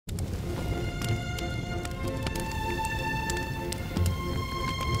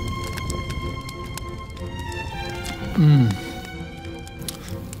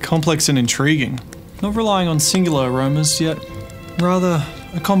Complex and intriguing. Not relying on singular aromas, yet rather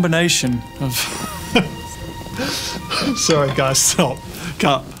a combination of... Sorry guys, stop.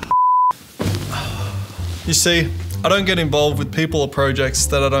 Cut. You see, I don't get involved with people or projects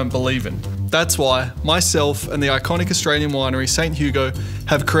that I don't believe in. That's why myself and the iconic Australian winery St Hugo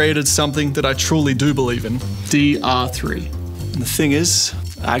have created something that I truly do believe in, DR3. And the thing is,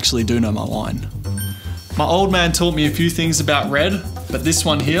 I actually do know my wine. My old man taught me a few things about red, but this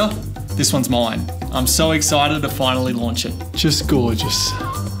one here, this one's mine. I'm so excited to finally launch it. Just gorgeous.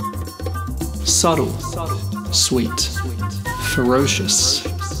 Subtle. Sweet. Ferocious.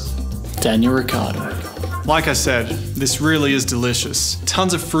 Daniel Ricciardo. Like I said, this really is delicious.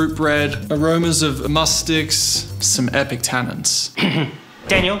 Tons of fruit bread, aromas of musk sticks, some epic tannins.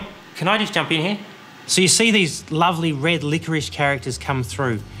 Daniel, can I just jump in here? So you see these lovely red licorice characters come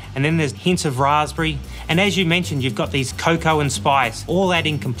through, and then there's hints of raspberry, and as you mentioned, you've got these cocoa and spice, all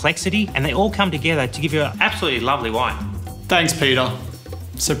adding complexity, and they all come together to give you an absolutely lovely wine. Thanks, Peter.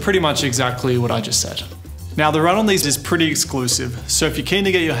 So pretty much exactly what I just said. Now the run on these is pretty exclusive, so if you're keen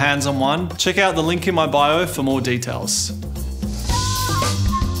to get your hands on one, check out the link in my bio for more details.